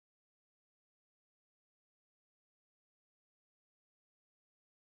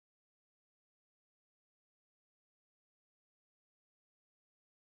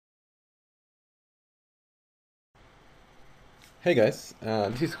Hey guys,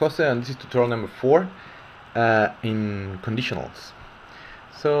 this is Jose and this is tutorial number 4 in conditionals.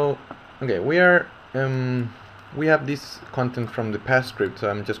 So, okay, we have this content from the past script, so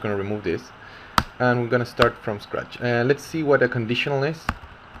I'm just going to remove this and we're going to start from scratch. Let's see what a conditional is.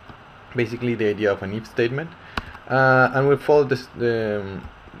 Basically, the idea of an if statement, and we'll follow the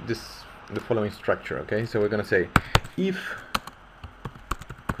following structure. Okay, so we're going to say if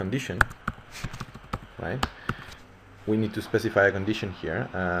condition, right? We need to specify a condition here,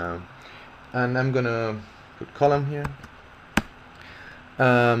 and I'm gonna put column here.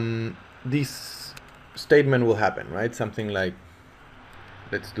 This statement will happen, right? Something like,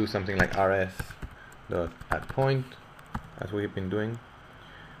 let's do something like rs dot add point, as we've been doing,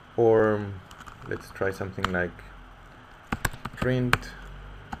 or let's try something like print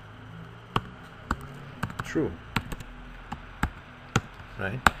true,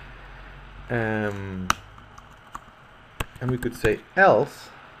 right? And we could say else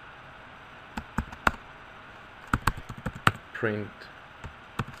print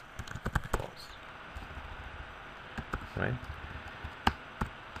false, right?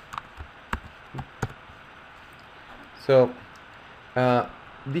 So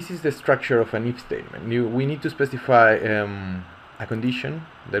this is the structure of an if statement. We need to specify a condition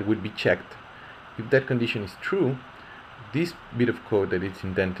that would be checked. If that condition is true, this bit of code that is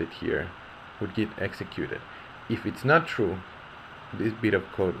indented here would get executed. If it's not true, this bit of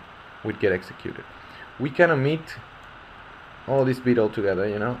code would get executed. We can omit all this bit altogether,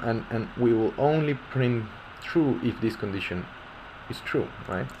 and we will only print true if this condition is true,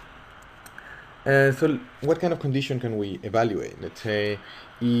 right? So what kind of condition can we evaluate? Let's say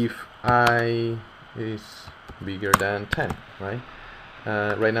if I is bigger than 10, right?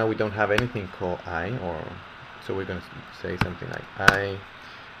 Right now we don't have anything called I, so we're going to say something like I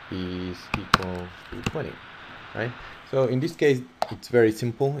is equal to 20, right? So in this case, it's very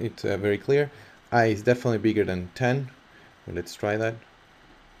simple. It's very clear. I is definitely bigger than 10. Well, let's try that.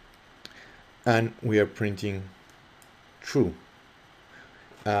 And we are printing true.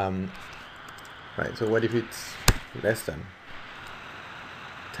 Right, so what if it's less than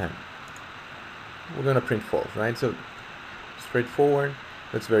 10? We're going to print false, right? So straightforward.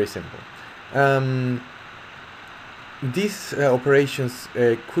 That's very simple. These operations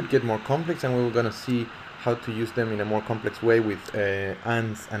could get more complex, and we're going to see how to use them in a more complex way with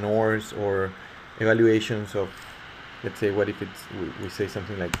ands and ors, or evaluations of, let's say, what if it's we say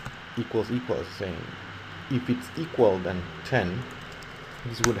something like equals, saying if it's equal than 10,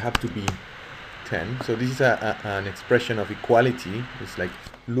 this would have to be 10. So this is an expression of equality. It's like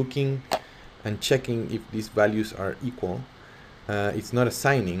looking and checking if these values are equal. It's not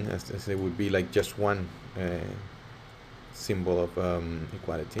assigning, as it would be like just one symbol of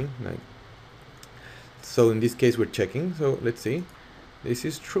equality. So in this case we're checking. So let's see, this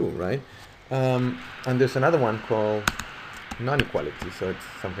is true, right? And there's another one called non-equality. So it's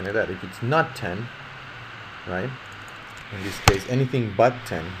something like that. If it's not 10, right? In this case, anything but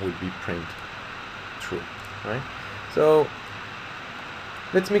 10 would be print true, right? So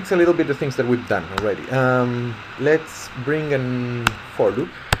let's mix a little bit of things that we've done already. Let's bring a for loop.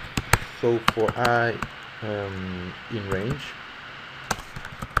 So for I in range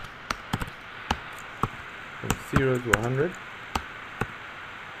from 0 to 100,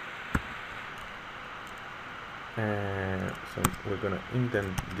 so we're gonna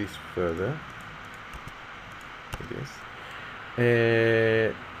indent this further like this.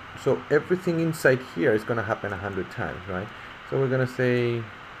 So everything inside here is gonna happen 100 times, right? So we're gonna say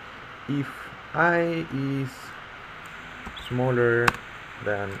if I is smaller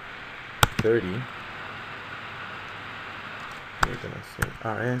than 30, we're gonna say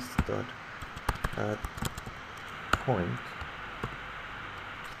rs dot add point.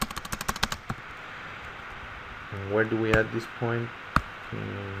 And where do we add this point?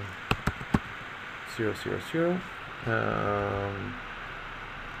 0, 0, 0.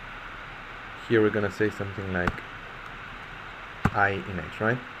 Here we're gonna say something like I in x,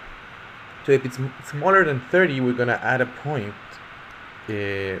 right? So if it's smaller than 30, we're gonna add a point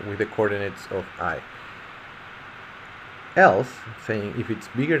with the coordinates of I. Else, saying if it's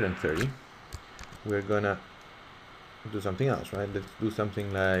bigger than 30, we're gonna do something else, right? Let's do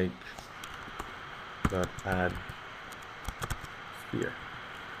something like dot add sphere,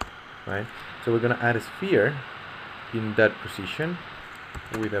 right? So we're gonna add a sphere in that position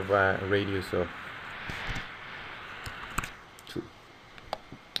with a radius of 2.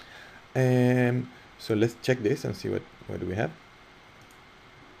 So let's check this and see what do we have.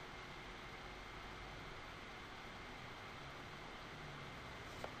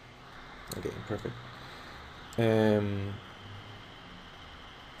 Okay, perfect.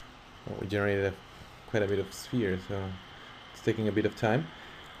 we generated quite a bit of spheres, so it's taking a bit of time.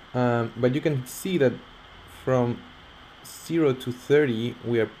 But you can see that from 0 to 30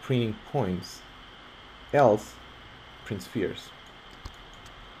 we are printing points, else print spheres,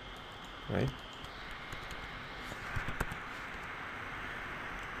 right?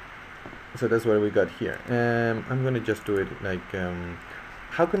 So that's what we got here. I'm gonna just do it like,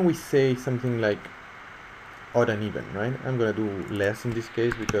 how can we say something like odd and even, right? I'm gonna do less in this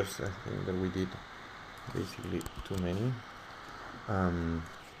case because I think that we did basically too many.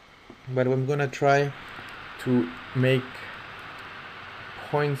 But I'm gonna try to make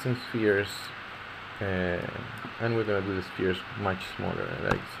points and spheres, and we're gonna do the spheres much smaller,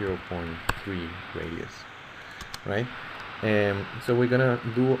 like 0.3 radius, right? So we're gonna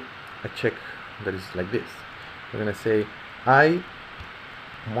do a check that is like this. We're gonna say I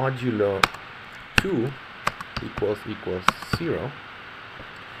modulo 2 equals 0.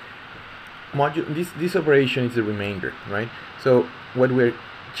 This operation is the remainder, right? So what we're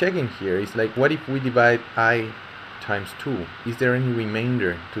checking here is like, what if we divide I times 2? Is there any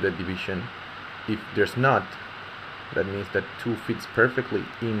remainder to the division? If there's not, that means that 2 fits perfectly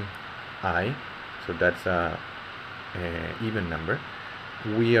in I, so that's a even number.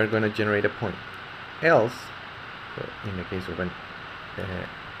 We are going to generate a point. Else, so in the case of an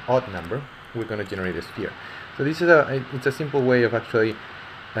odd number, we're going to generate a sphere. So this is it's a simple way of actually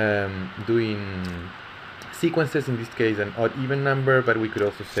doing sequences, in this case an odd even number, but we could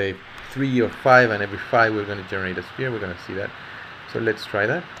also say 3 or 5, and every 5 we're going to generate a sphere. We're going to see that. So let's try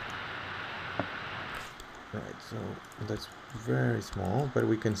that. Alright, so that's very small, but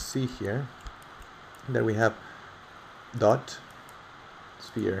we can see here that we have dot,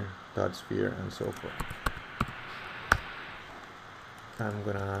 sphere, and so forth. I'm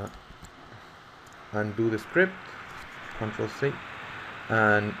gonna undo the script, Control C,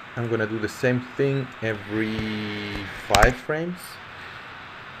 and I'm gonna do the same thing every 5 frames,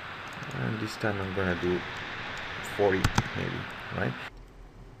 and this time I'm gonna do 40 maybe, right?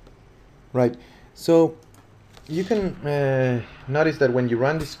 Right, so you can notice that when you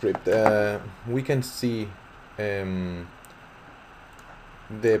run the script, we can see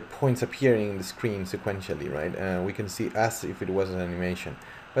the points appearing in the screen sequentially, right? We can see as if it was an animation,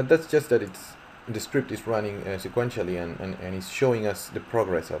 but that's just that the script is running sequentially and it's showing us the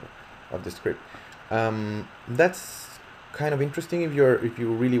progress of the script. That's kind of interesting if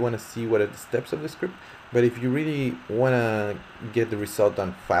you really want to see what are the steps of the script, but if you really want to get the result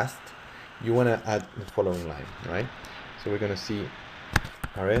done fast, you want to add the following line, right? So we're going to see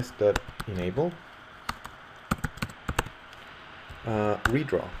rs.enable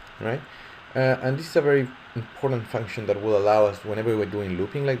redraw, right? And this is a very important function that will allow us, whenever we're doing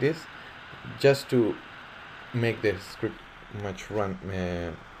looping like this, just to make the script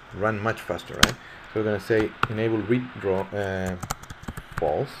run much faster, right? So we're going to say enable redraw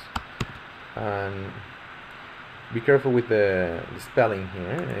false, and be careful with the spelling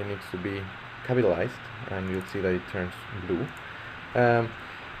here. It needs to be capitalized, and you'll see that it turns blue.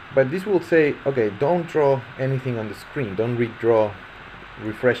 But this will say, okay, don't draw anything on the screen, don't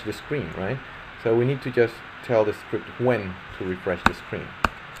refresh the screen, right? So we need to just tell the script when to refresh the screen.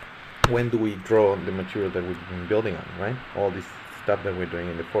 When do we draw the material that we've been building on, right? All this stuff that we're doing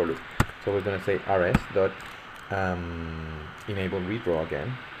in the for loop. So we're going to say rs.enable redraw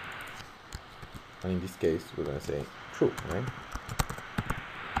again. And in this case, we're going to say true, right?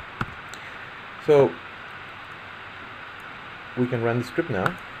 So we can run the script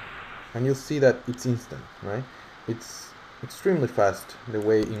now, and you'll see that it's instant, right? It's extremely fast, the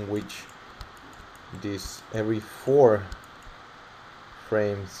way in which this every 4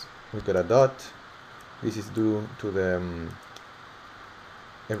 frames we got a dot. This is due to the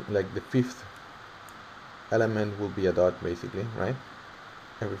like the 5th element will be a dot, basically, right?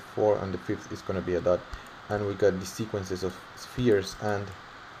 Every 4 and the 5th is going to be a dot, and we got these sequences of spheres and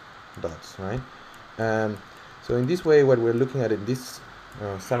dots, right? So in this way, what we're looking at in this,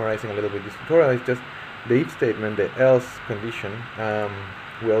 summarizing a little bit this tutorial, is just the if statement, the else condition.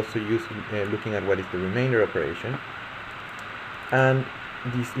 We also use looking at what is the remainder operation, and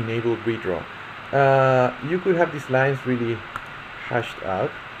this enable redraw. You could have these lines really hashed out,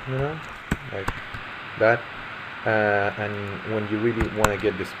 you know, like that. And when you really want to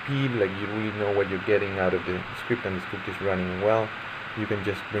get the speed, like you really know what you're getting out of the script and the script is running well, you can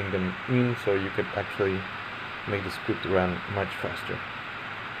just bring them in, so you could actually make the script run much faster.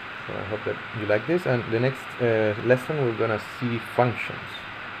 So I hope that you like this, and the next lesson we're gonna see functions.